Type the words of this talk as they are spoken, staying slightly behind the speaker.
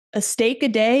A steak a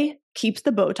day keeps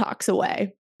the Botox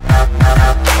away.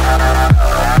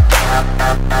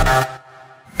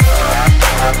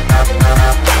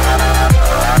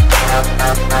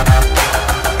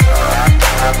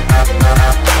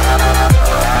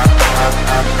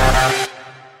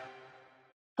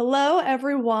 Hello,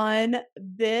 everyone.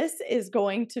 This is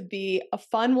going to be a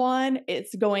fun one.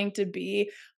 It's going to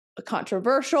be a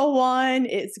controversial one.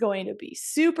 It's going to be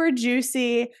super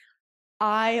juicy.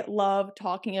 I love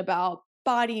talking about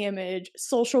body image,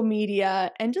 social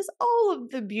media, and just all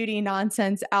of the beauty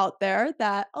nonsense out there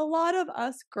that a lot of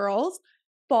us girls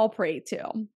fall prey to.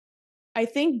 I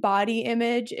think body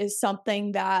image is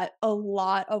something that a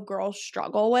lot of girls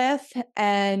struggle with,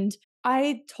 and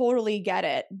I totally get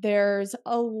it. There's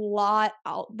a lot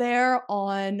out there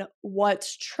on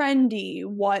what's trendy,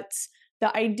 what's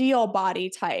the ideal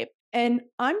body type. And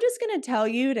I'm just going to tell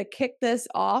you to kick this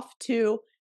off to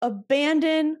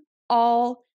abandon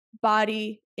all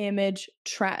body image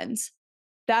trends.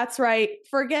 That's right.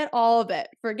 Forget all of it.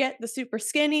 Forget the super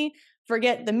skinny.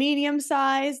 Forget the medium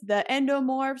size, the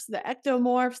endomorphs, the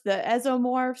ectomorphs, the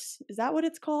esomorphs. Is that what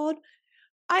it's called?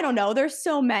 I don't know. There's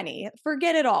so many.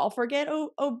 Forget it all. Forget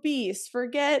obese.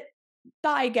 Forget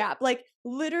thigh gap. Like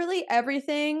literally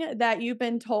everything that you've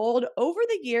been told over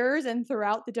the years and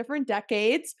throughout the different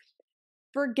decades.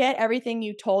 Forget everything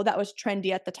you told that was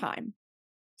trendy at the time.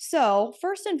 So,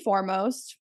 first and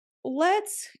foremost,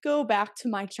 let's go back to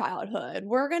my childhood.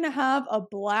 We're going to have a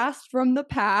blast from the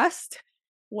past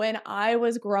when I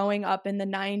was growing up in the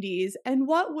 90s and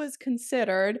what was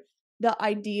considered the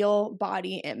ideal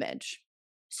body image.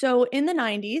 So, in the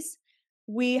 90s,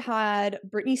 we had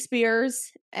Britney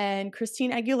Spears and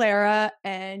Christine Aguilera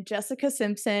and Jessica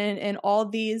Simpson and all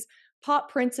these pop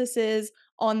princesses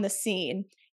on the scene.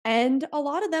 And a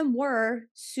lot of them were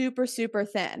super, super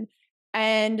thin.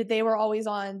 And they were always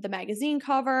on the magazine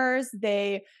covers.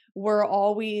 They were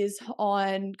always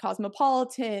on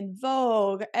Cosmopolitan,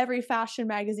 Vogue, every fashion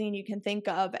magazine you can think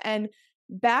of. And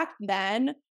back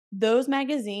then, those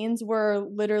magazines were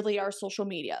literally our social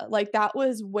media. Like that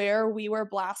was where we were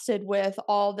blasted with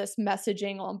all this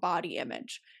messaging on body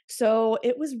image. So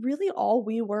it was really all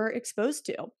we were exposed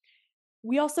to.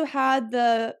 We also had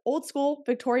the old school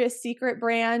Victoria's Secret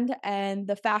brand and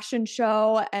the fashion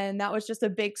show, and that was just a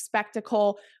big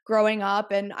spectacle growing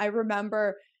up. And I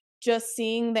remember just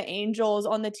seeing the angels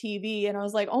on the TV, and I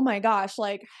was like, oh my gosh,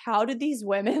 like, how did these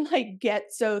women like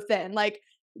get so thin? Like,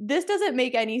 this doesn't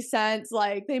make any sense.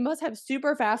 Like, they must have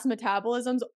super fast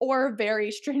metabolisms or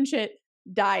very stringent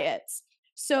diets.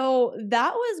 So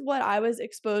that was what I was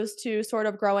exposed to sort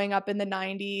of growing up in the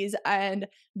 90s. And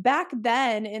back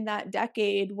then in that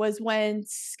decade was when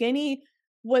skinny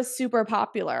was super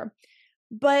popular.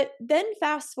 But then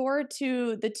fast forward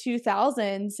to the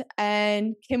 2000s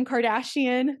and Kim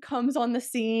Kardashian comes on the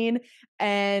scene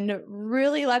and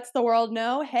really lets the world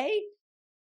know, hey,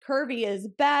 curvy is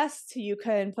best. You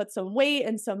can put some weight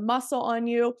and some muscle on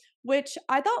you, which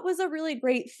I thought was a really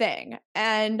great thing.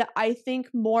 And I think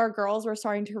more girls were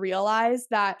starting to realize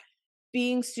that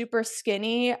being super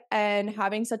skinny and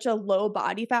having such a low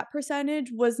body fat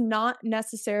percentage was not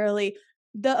necessarily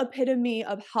the epitome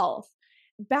of health.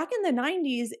 Back in the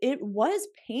 90s, it was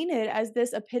painted as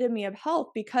this epitome of health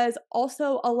because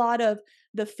also a lot of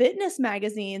the fitness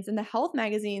magazines and the health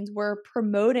magazines were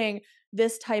promoting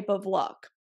this type of look.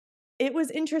 It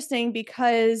was interesting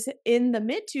because in the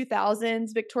mid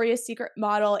 2000s, Victoria's Secret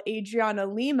model Adriana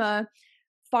Lima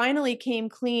finally came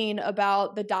clean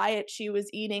about the diet she was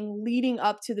eating leading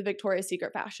up to the Victoria's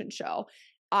Secret fashion show.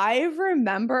 I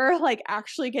remember like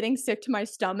actually getting sick to my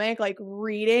stomach, like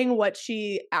reading what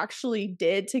she actually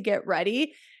did to get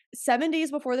ready. 7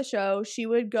 days before the show, she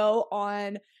would go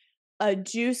on a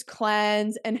juice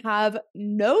cleanse and have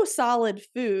no solid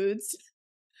foods.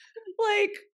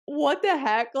 Like, what the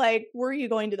heck? Like, were you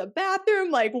going to the bathroom?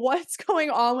 Like, what's going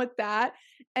on with that?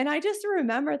 And I just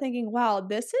remember thinking, wow,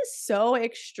 this is so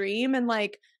extreme. And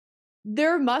like,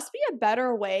 there must be a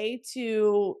better way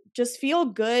to just feel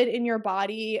good in your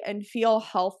body and feel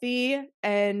healthy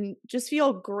and just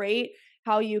feel great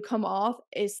how you come off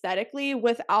aesthetically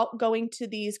without going to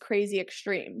these crazy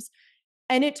extremes.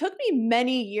 And it took me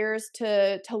many years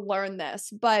to learn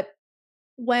this, but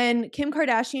when Kim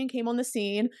Kardashian came on the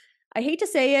scene, I hate to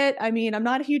say it. I mean, I'm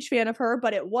not a huge fan of her,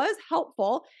 but it was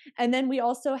helpful. And then we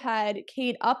also had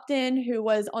Kate Upton, who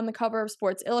was on the cover of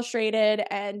Sports Illustrated,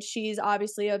 and she's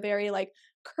obviously a very like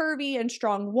curvy and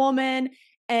strong woman.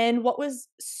 And what was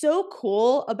so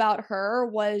cool about her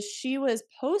was she was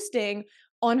posting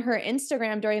on her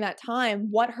Instagram during that time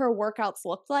what her workouts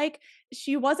looked like.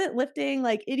 She wasn't lifting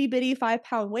like itty bitty 5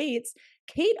 pound weights.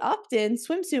 Kate Upton,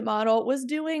 swimsuit model, was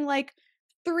doing like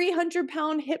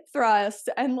 300-pound hip thrusts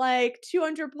and like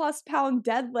 200 plus pound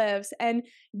deadlifts and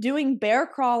doing bear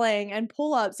crawling and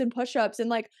pull ups and push ups and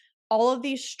like all of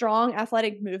these strong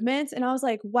athletic movements. And I was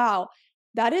like, wow,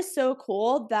 that is so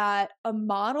cool that a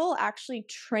model actually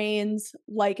trains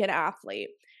like an athlete.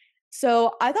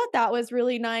 So I thought that was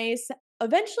really nice.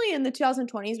 Eventually in the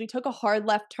 2020s, we took a hard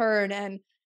left turn and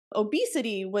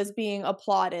obesity was being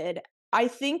applauded. I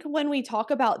think when we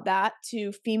talk about that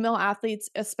to female athletes,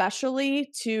 especially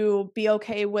to be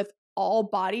okay with all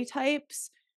body types,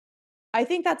 I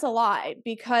think that's a lie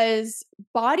because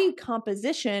body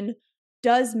composition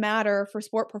does matter for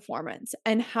sport performance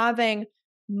and having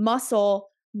muscle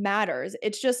matters.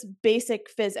 It's just basic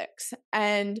physics.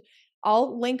 And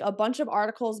I'll link a bunch of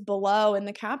articles below in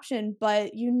the caption,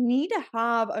 but you need to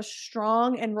have a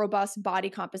strong and robust body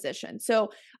composition. So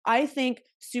I think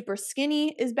super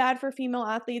skinny is bad for female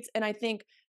athletes, and I think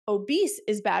obese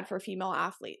is bad for female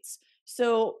athletes.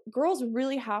 So girls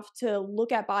really have to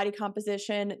look at body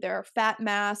composition, their fat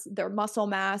mass, their muscle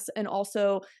mass, and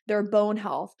also their bone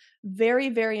health. Very,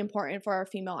 very important for our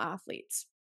female athletes.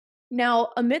 Now,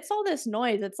 amidst all this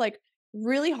noise, it's like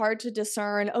really hard to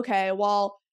discern, okay,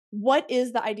 well, what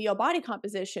is the ideal body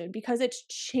composition? Because it's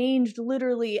changed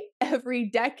literally every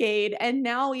decade and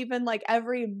now even like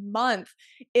every month.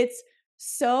 It's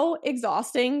so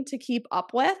exhausting to keep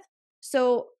up with.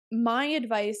 So, my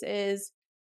advice is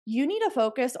you need to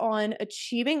focus on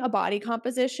achieving a body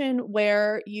composition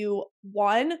where you,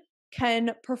 one,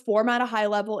 can perform at a high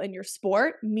level in your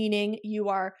sport, meaning you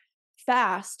are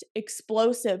fast,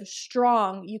 explosive,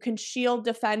 strong. You can shield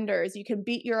defenders. You can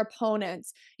beat your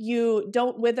opponents. You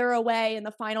don't wither away in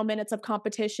the final minutes of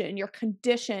competition. You're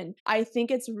conditioned. I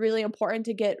think it's really important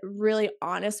to get really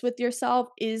honest with yourself.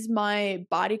 Is my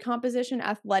body composition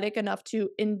athletic enough to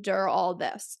endure all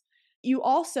this? You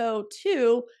also,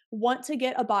 too, want to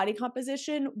get a body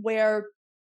composition where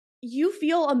you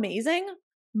feel amazing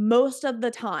most of the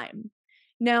time.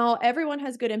 Now, everyone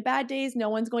has good and bad days. No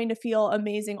one's going to feel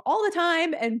amazing all the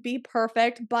time and be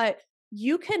perfect, but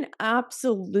you can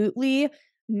absolutely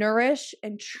nourish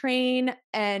and train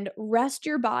and rest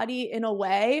your body in a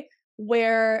way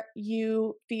where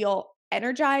you feel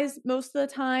energized most of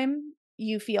the time,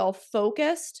 you feel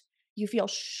focused, you feel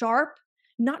sharp,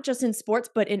 not just in sports,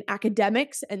 but in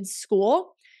academics and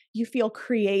school. You feel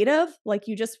creative, like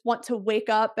you just want to wake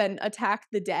up and attack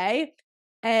the day.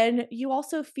 And you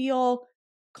also feel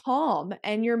calm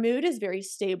and your mood is very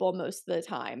stable most of the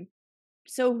time.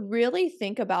 So, really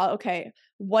think about, okay,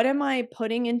 what am I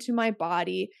putting into my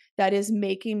body that is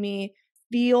making me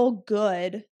feel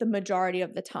good the majority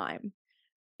of the time?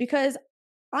 Because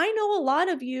I know a lot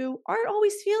of you aren't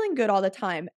always feeling good all the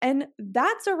time, and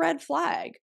that's a red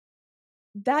flag.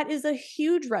 That is a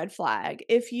huge red flag.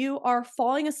 If you are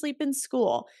falling asleep in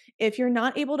school, if you're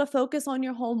not able to focus on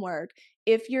your homework,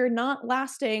 if you're not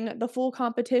lasting the full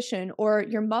competition, or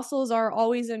your muscles are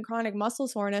always in chronic muscle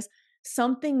soreness,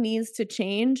 something needs to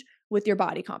change with your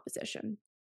body composition.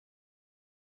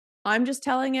 I'm just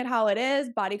telling it how it is.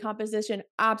 Body composition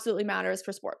absolutely matters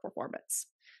for sport performance.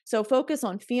 So focus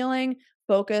on feeling,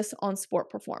 focus on sport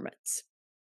performance.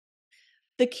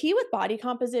 The key with body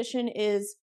composition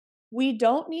is we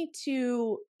don't need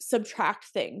to subtract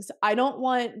things. I don't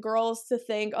want girls to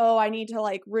think, oh, I need to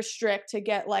like restrict to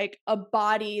get like a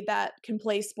body that can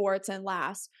play sports and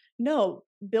last. No,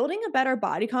 building a better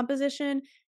body composition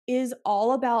is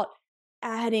all about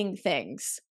adding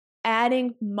things,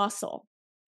 adding muscle,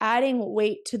 adding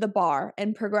weight to the bar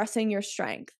and progressing your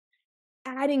strength,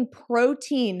 adding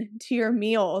protein to your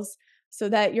meals so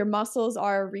that your muscles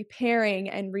are repairing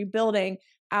and rebuilding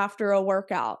after a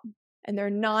workout and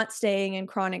they're not staying in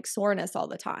chronic soreness all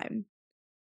the time.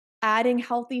 Adding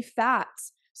healthy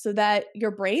fats so that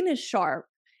your brain is sharp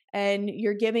and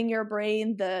you're giving your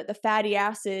brain the fatty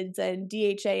acids and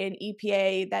DHA and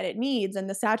EPA that it needs and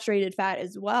the saturated fat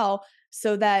as well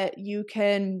so that you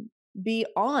can be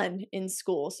on in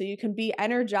school, so you can be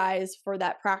energized for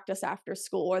that practice after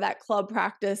school or that club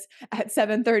practice at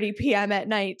 7:30 p.m. at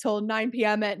night till 9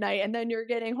 p.m. at night, and then you're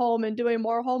getting home and doing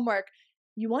more homework.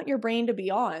 You want your brain to be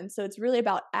on. So it's really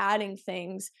about adding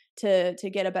things to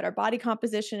get a better body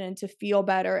composition and to feel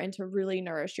better and to really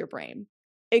nourish your brain.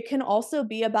 It can also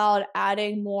be about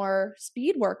adding more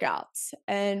speed workouts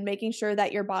and making sure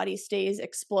that your body stays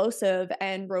explosive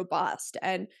and robust.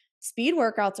 And speed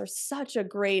workouts are such a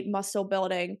great muscle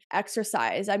building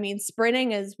exercise. I mean,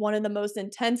 sprinting is one of the most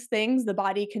intense things the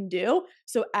body can do.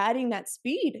 So, adding that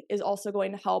speed is also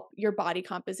going to help your body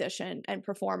composition and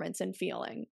performance and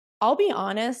feeling. I'll be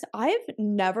honest, I've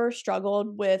never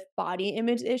struggled with body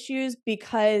image issues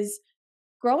because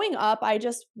growing up, I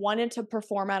just wanted to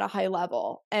perform at a high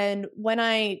level. And when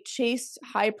I chased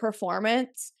high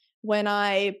performance, when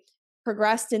I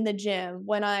progressed in the gym,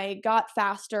 when I got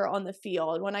faster on the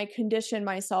field, when I conditioned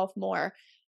myself more,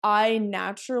 I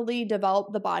naturally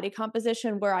developed the body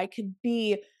composition where I could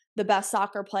be the best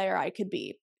soccer player I could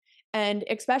be. And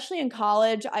especially in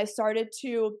college, I started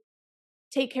to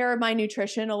take care of my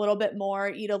nutrition a little bit more,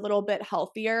 eat a little bit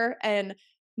healthier. And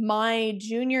my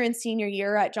junior and senior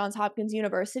year at Johns Hopkins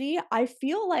University, I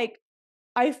feel like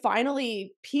I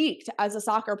finally peaked as a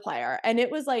soccer player. And it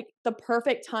was like the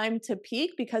perfect time to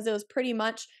peak because it was pretty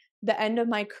much the end of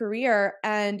my career.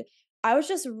 And I was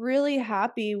just really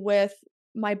happy with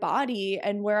my body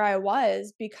and where I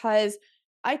was because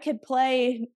I could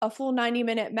play a full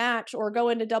 90-minute match or go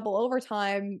into double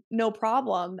overtime, no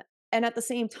problem. And at the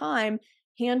same time,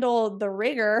 handle the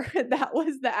rigor that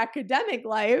was the academic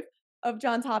life of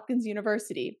Johns Hopkins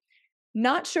University.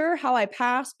 Not sure how I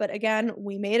passed, but again,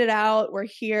 we made it out. We're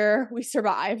here. We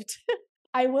survived.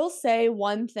 I will say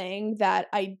one thing that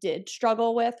I did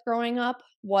struggle with growing up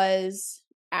was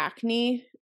acne.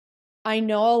 I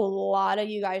know a lot of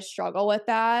you guys struggle with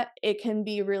that. It can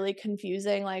be really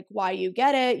confusing, like why you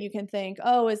get it. You can think,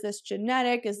 oh, is this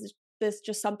genetic? Is this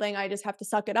just something I just have to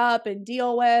suck it up and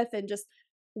deal with and just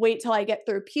wait till I get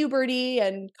through puberty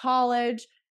and college?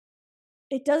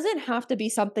 It doesn't have to be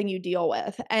something you deal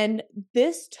with. And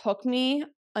this took me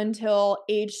until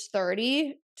age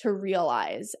 30 to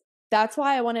realize. That's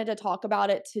why I wanted to talk about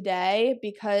it today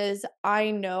because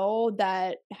I know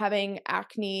that having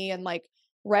acne and like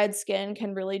red skin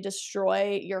can really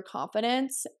destroy your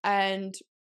confidence. And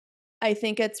I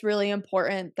think it's really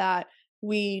important that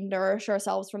we nourish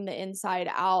ourselves from the inside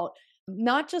out,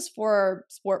 not just for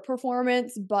sport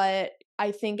performance, but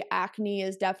I think acne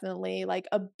is definitely like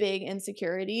a big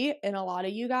insecurity in a lot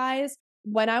of you guys.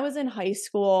 When I was in high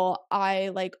school, I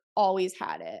like always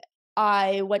had it.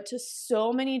 I went to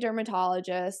so many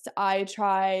dermatologists. I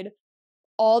tried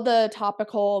all the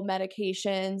topical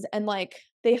medications and like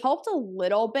they helped a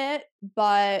little bit,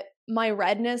 but my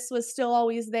redness was still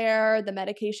always there. The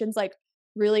medications like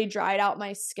really dried out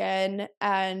my skin.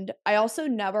 And I also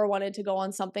never wanted to go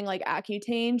on something like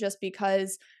Accutane just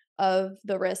because of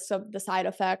the risks of the side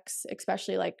effects,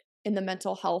 especially like in the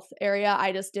mental health area.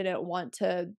 I just didn't want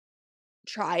to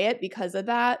try it because of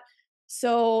that.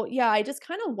 So, yeah, I just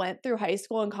kind of went through high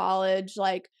school and college,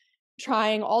 like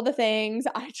trying all the things.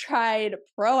 I tried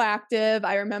Proactive.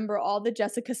 I remember all the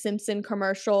Jessica Simpson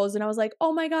commercials, and I was like,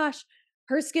 oh my gosh,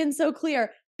 her skin's so clear.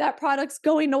 That product's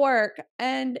going to work.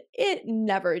 And it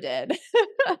never did.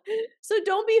 So,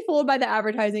 don't be fooled by the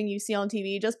advertising you see on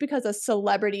TV just because a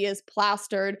celebrity is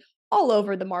plastered all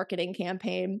over the marketing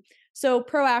campaign. So,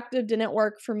 Proactive didn't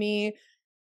work for me.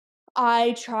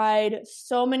 I tried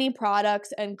so many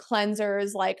products and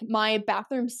cleansers, like, my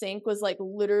bathroom sink was, like,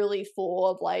 literally full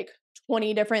of, like,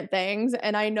 20 different things,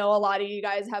 and I know a lot of you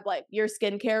guys have, like, your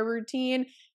skincare routine,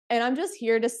 and I'm just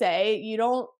here to say you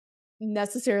don't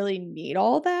necessarily need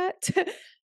all that.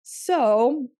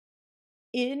 So,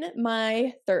 in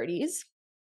my 30s,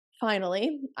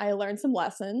 finally, I learned some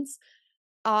lessons.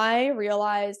 I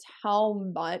realized how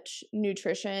much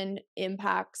nutrition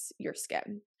impacts your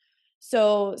skin.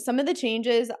 So some of the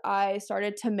changes I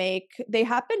started to make, they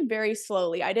happened very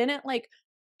slowly. I didn't like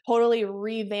totally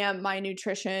revamp my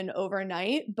nutrition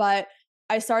overnight, but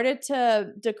I started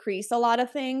to decrease a lot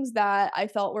of things that I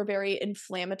felt were very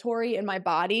inflammatory in my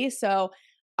body. So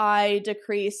I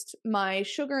decreased my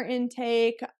sugar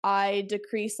intake. I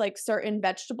decreased like certain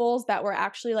vegetables that were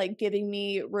actually like giving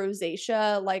me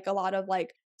rosacea, like a lot of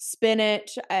like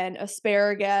spinach and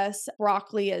asparagus,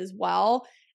 broccoli as well.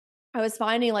 I was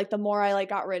finding like the more I like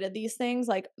got rid of these things,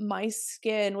 like my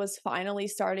skin was finally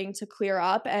starting to clear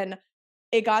up, and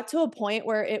it got to a point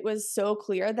where it was so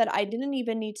clear that I didn't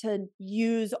even need to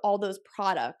use all those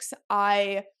products.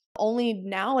 I only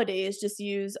nowadays just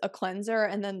use a cleanser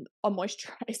and then a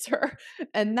moisturizer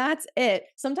and that's it.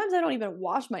 Sometimes I don't even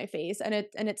wash my face and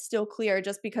it's still clear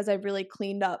just because I've really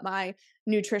cleaned up my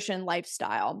nutrition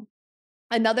lifestyle.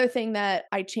 Another thing that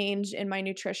I changed in my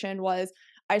nutrition was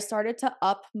I started to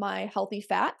up my healthy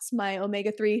fats, my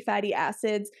omega-3 fatty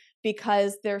acids,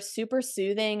 because they're super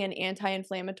soothing and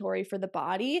anti-inflammatory for the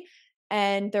body.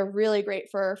 And they're really great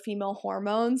for female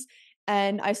hormones.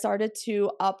 And I started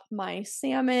to up my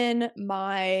salmon,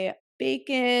 my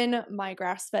bacon, my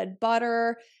grass-fed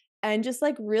butter. and just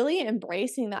like really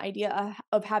embracing the idea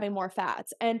of having more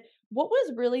fats. And what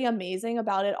was really amazing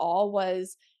about it all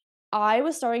was I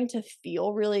was starting to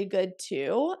feel really good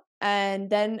too. And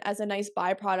then as a nice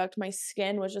byproduct, my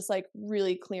skin was just like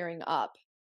really clearing up.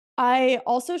 I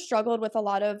also struggled with a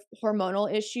lot of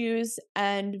hormonal issues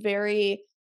and very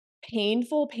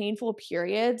painful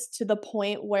periods to the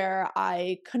point where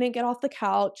I couldn't get off the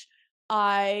couch.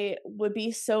 I would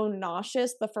be so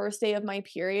nauseous the first day of my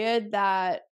period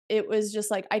that it was just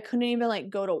like I couldn't even like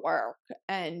go to work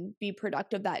and be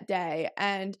productive that day.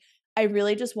 And I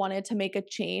really just wanted to make a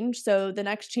change. So the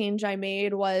next change I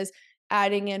made was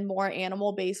adding in more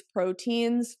animal-based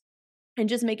proteins and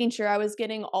just making sure I was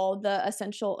getting all the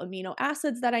essential amino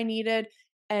acids that I needed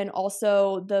and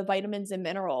also the vitamins and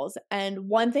minerals. And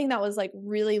one thing that was like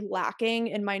really lacking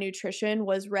in my nutrition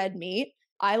was red meat.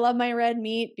 I love my red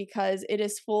meat because it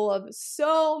is full of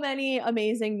so many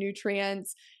amazing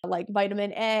nutrients like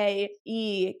vitamin A,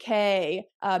 E, K,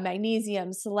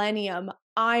 magnesium, selenium,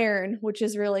 iron, which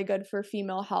is really good for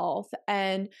female health,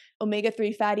 and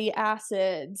omega-3 fatty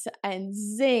acids, and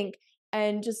zinc,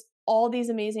 and just all these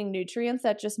amazing nutrients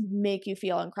that just make you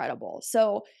feel incredible.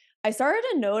 So I started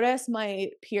to notice my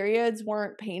periods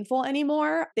weren't painful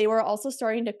anymore. They were also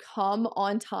starting to come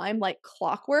on time like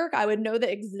clockwork. I would know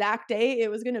the exact day it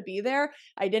was going to be there.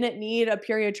 I didn't need a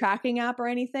period tracking app or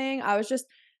anything. I was just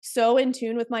so in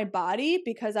tune with my body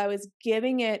because I was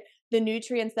giving it the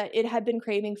nutrients that it had been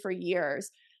craving for years.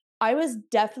 I was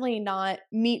definitely not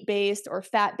meat based or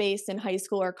fat based in high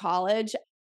school or college.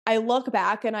 I look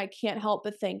back and I can't help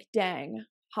but think, dang,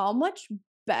 how much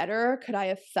better could I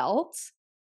have felt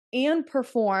and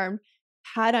performed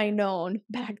had I known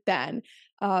back then.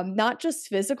 Not just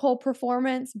physical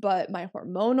performance, but my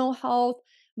hormonal health,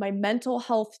 my mental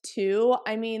health too.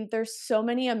 I mean, there's so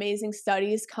many amazing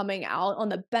studies coming out on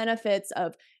the benefits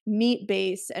of meat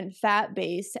based and fat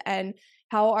based and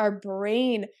how our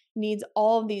brain needs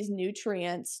all of these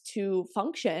nutrients to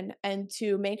function and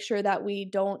to make sure that we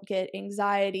don't get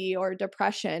anxiety or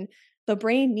depression. The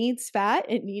brain needs fat.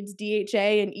 It needs DHA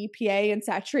and EPA and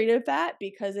saturated fat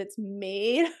because it's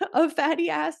made of fatty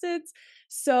acids.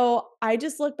 So I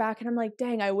just look back and I'm like,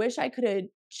 dang, I wish I could have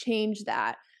changed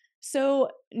that. So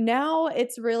now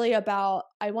it's really about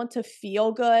I want to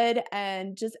feel good.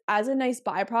 And just as a nice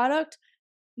byproduct,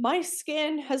 my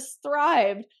skin has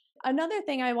thrived. Another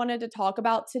thing I wanted to talk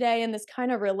about today, and this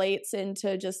kind of relates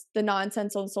into just the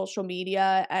nonsense on social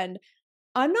media, and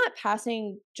I'm not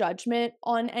passing judgment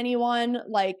on anyone.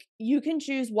 Like, you can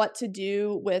choose what to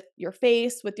do with your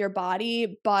face, with your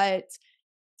body. But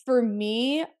for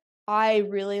me, I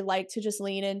really like to just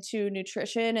lean into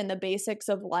nutrition and the basics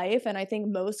of life. And I think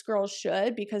most girls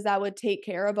should because that would take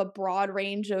care of a broad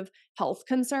range of health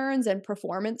concerns and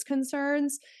performance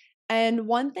concerns. And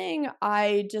one thing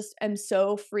I just am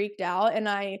so freaked out, and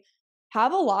I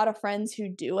have a lot of friends who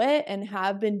do it and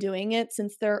have been doing it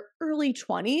since their early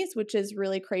 20s, which is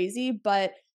really crazy,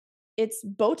 but it's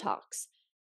Botox.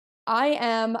 I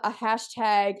am a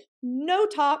hashtag no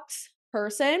tox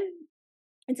person.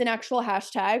 It's an actual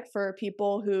hashtag for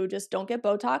people who just don't get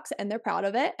Botox and they're proud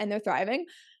of it and they're thriving.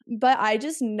 But I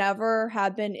just never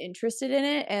have been interested in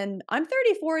it. And I'm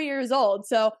 34 years old.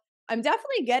 So I'm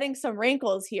definitely getting some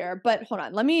wrinkles here. But hold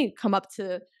on, let me come up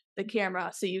to the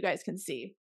camera so you guys can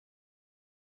see.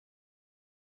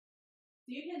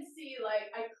 You can see like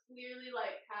I clearly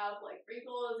like have like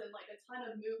wrinkles and like a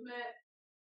ton of movement.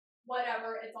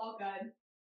 Whatever, it's all good.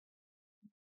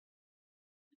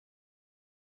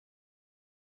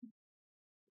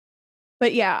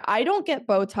 But yeah, I don't get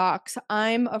Botox.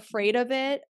 I'm afraid of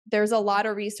it. There's a lot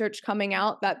of research coming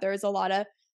out that there's a lot of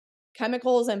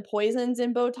chemicals and poisons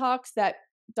in Botox that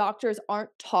doctors aren't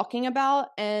talking about.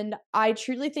 And I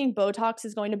truly think Botox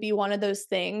is going to be one of those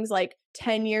things like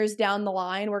 10 years down the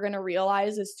line, we're going to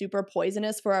realize is super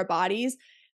poisonous for our bodies.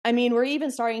 I mean, we're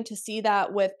even starting to see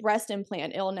that with breast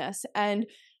implant illness. And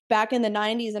back in the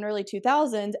 90s and early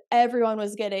 2000s, everyone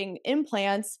was getting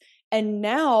implants. And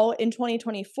now in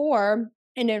 2024,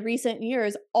 and in recent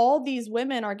years, all these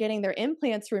women are getting their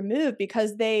implants removed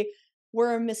because they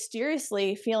were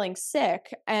mysteriously feeling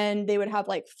sick and they would have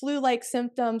like flu like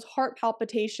symptoms, heart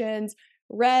palpitations,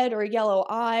 red or yellow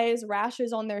eyes,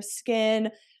 rashes on their skin,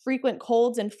 frequent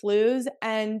colds and flus.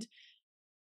 And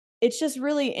it's just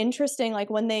really interesting. Like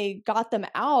when they got them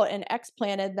out and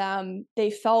explanted them,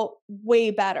 they felt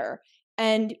way better.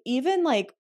 And even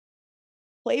like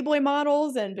Playboy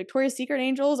models and Victoria's Secret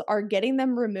angels are getting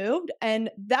them removed. And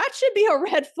that should be a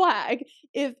red flag.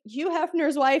 If Hugh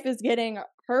Hefner's wife is getting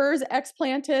hers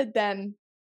explanted, then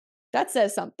that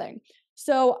says something.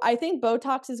 So I think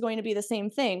Botox is going to be the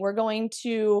same thing. We're going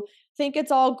to think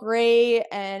it's all great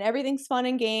and everything's fun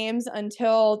and games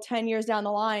until 10 years down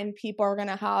the line, people are going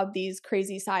to have these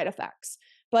crazy side effects.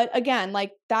 But again,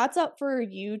 like that's up for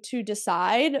you to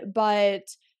decide. But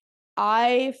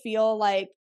I feel like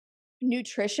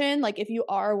nutrition, like if you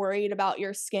are worried about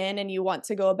your skin and you want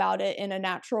to go about it in a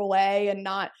natural way and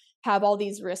not have all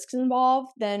these risks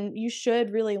involved, then you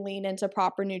should really lean into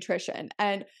proper nutrition.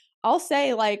 And I'll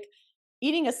say, like,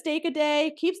 eating a steak a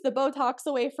day keeps the Botox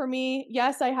away from me.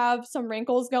 Yes, I have some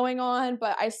wrinkles going on,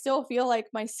 but I still feel like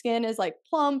my skin is like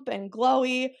plump and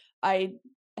glowy. I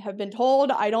have been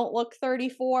told I don't look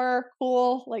 34.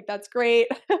 Cool. Like that's great.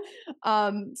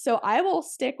 So I will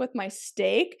stick with my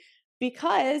steak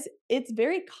because it's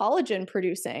very collagen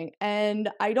producing and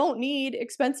I don't need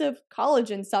expensive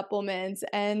collagen supplements,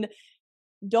 and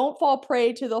don't fall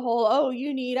prey to the whole, oh,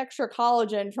 you need extra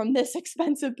collagen from this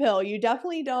expensive pill. You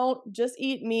definitely don't. Just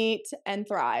eat meat and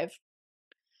thrive.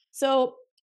 So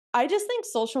I just think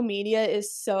social media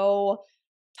is so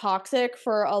toxic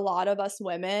for a lot of us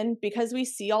women because we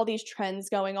see all these trends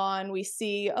going on. We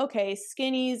see, okay,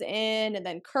 skinny's in, and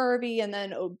then curvy, and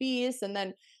then obese, and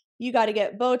then you got to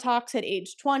get Botox at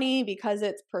age 20 because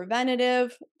it's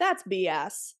preventative. That's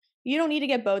BS. You don't need to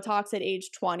get Botox at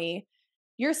age 20.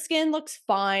 Your skin looks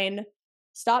fine.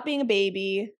 Stop being a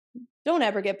baby. Don't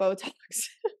ever get Botox.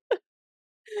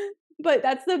 But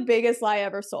that's the biggest lie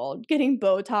ever sold, getting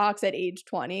Botox at age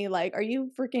 20. Like, are you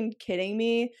freaking kidding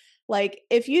me? Like,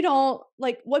 if you don't,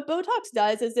 like, what Botox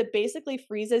does is it basically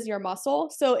freezes your muscle.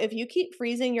 So if you keep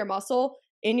freezing your muscle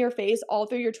in your face all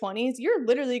through your 20s, you're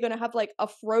literally going to have like a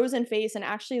frozen face and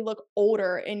actually look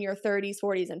older in your 30s,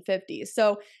 40s, and 50s.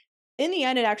 So in the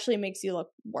end, it actually makes you look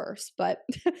worse. But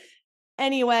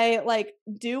anyway, like,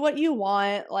 do what you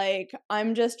want. Like,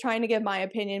 I'm just trying to give my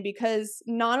opinion because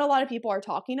not a lot of people are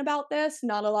talking about this.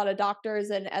 Not a lot of doctors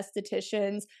and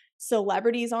estheticians,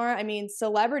 celebrities aren't. I mean,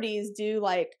 celebrities do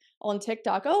like on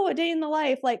TikTok, oh, a day in the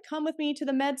life, like come with me to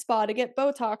the med spa to get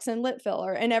Botox and lip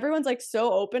filler. And everyone's like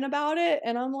so open about it.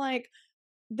 And I'm like,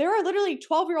 there are literally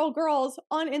 12-year-old girls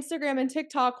on Instagram and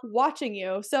TikTok watching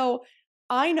you. So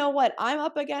I know what I'm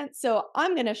up against. So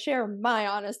I'm going to share my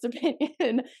honest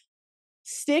opinion.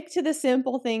 Stick to the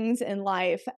simple things in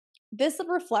life. This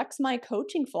reflects my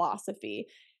coaching philosophy.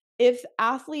 If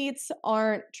athletes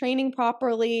aren't training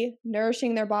properly,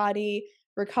 nourishing their body,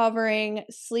 recovering,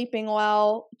 sleeping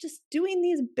well, just doing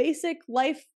these basic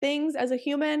life things as a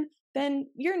human, then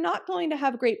you're not going to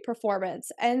have great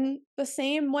performance. And the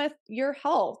same with your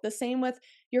health, the same with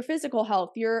your physical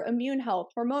health, your immune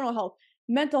health, hormonal health,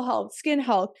 mental health, skin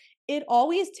health. It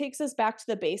always takes us back to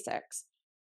the basics.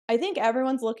 I think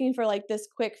everyone's looking for like this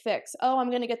quick fix. Oh, I'm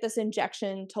going to get this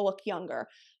injection to look younger.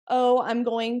 Oh, I'm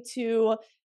going to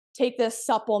take this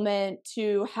supplement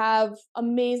to have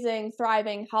amazing,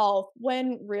 thriving health.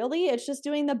 When really it's just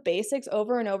doing the basics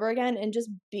over and over again and just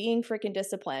being freaking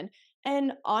disciplined.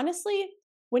 And honestly,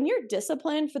 when you're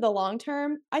disciplined for the long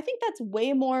term, I think that's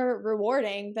way more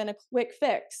rewarding than a quick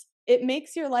fix. It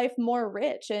makes your life more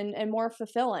rich and more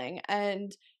fulfilling.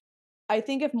 And I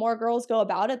think if more girls go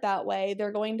about it that way,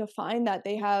 they're going to find that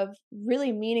they have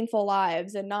really meaningful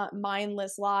lives and not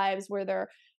mindless lives where they're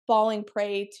falling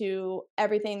prey to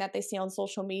everything that they see on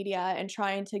social media and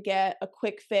trying to get a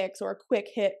quick fix or a quick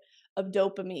hit of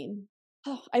dopamine.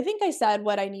 Oh, I think I said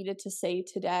what I needed to say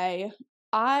today.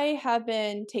 I have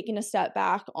been taking a step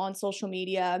back on social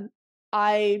media.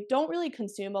 I don't really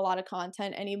consume a lot of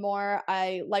content anymore.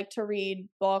 I like to read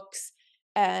books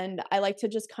and I like to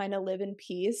just kind of live in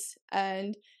peace.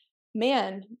 And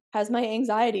man, has my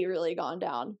anxiety really gone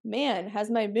down? Man, has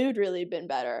my mood really been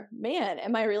better? Man,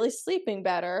 am I really sleeping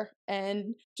better?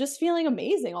 And just feeling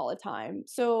amazing all the time.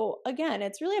 So, again,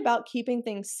 it's really about keeping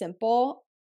things simple.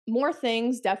 More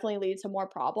things definitely lead to more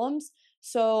problems.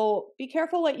 So, be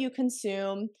careful what you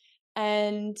consume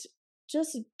and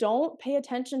just don't pay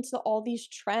attention to all these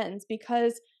trends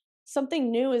because something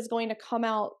new is going to come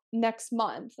out next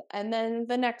month and then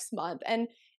the next month. And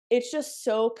it's just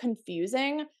so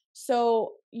confusing.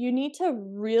 So you need to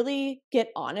really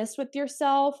get honest with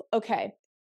yourself. Okay,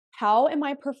 how am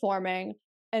I performing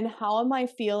and how am I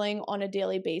feeling on a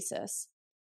daily basis?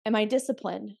 Am I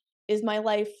disciplined? Is my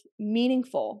life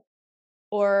meaningful?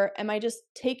 Or am I just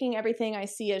taking everything I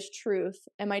see as truth?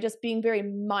 Am I just being very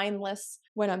mindless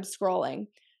when I'm scrolling?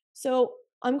 So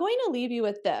I'm going to leave you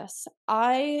with this.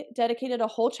 I dedicated a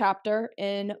whole chapter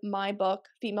in my book,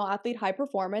 Female Athlete High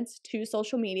Performance, to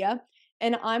social media,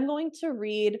 and I'm going to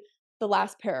read the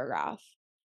last paragraph.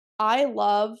 I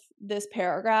love this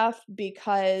paragraph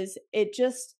because it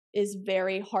just is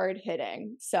very hard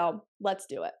hitting. So let's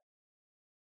do it.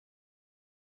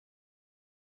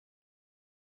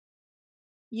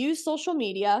 Use social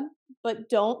media, but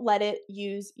don't let it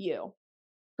use you.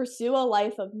 Pursue a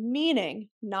life of meaning,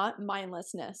 not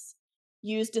mindlessness.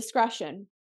 Use discretion.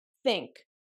 Think.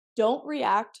 Don't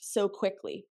react so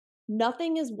quickly.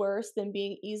 Nothing is worse than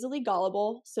being easily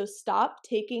gullible, so stop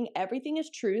taking everything as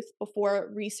truth before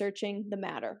researching the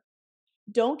matter.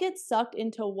 Don't get sucked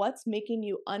into what's making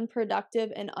you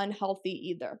unproductive and unhealthy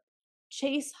either.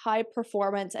 Chase high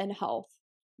performance and health.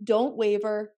 Don't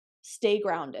waver, stay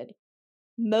grounded.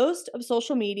 Most of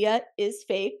social media is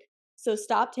fake, so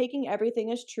stop taking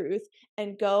everything as truth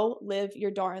and go live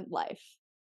your darn life.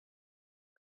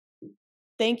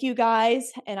 Thank you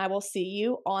guys, and I will see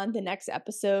you on the next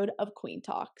episode of Queen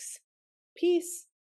Talks. Peace.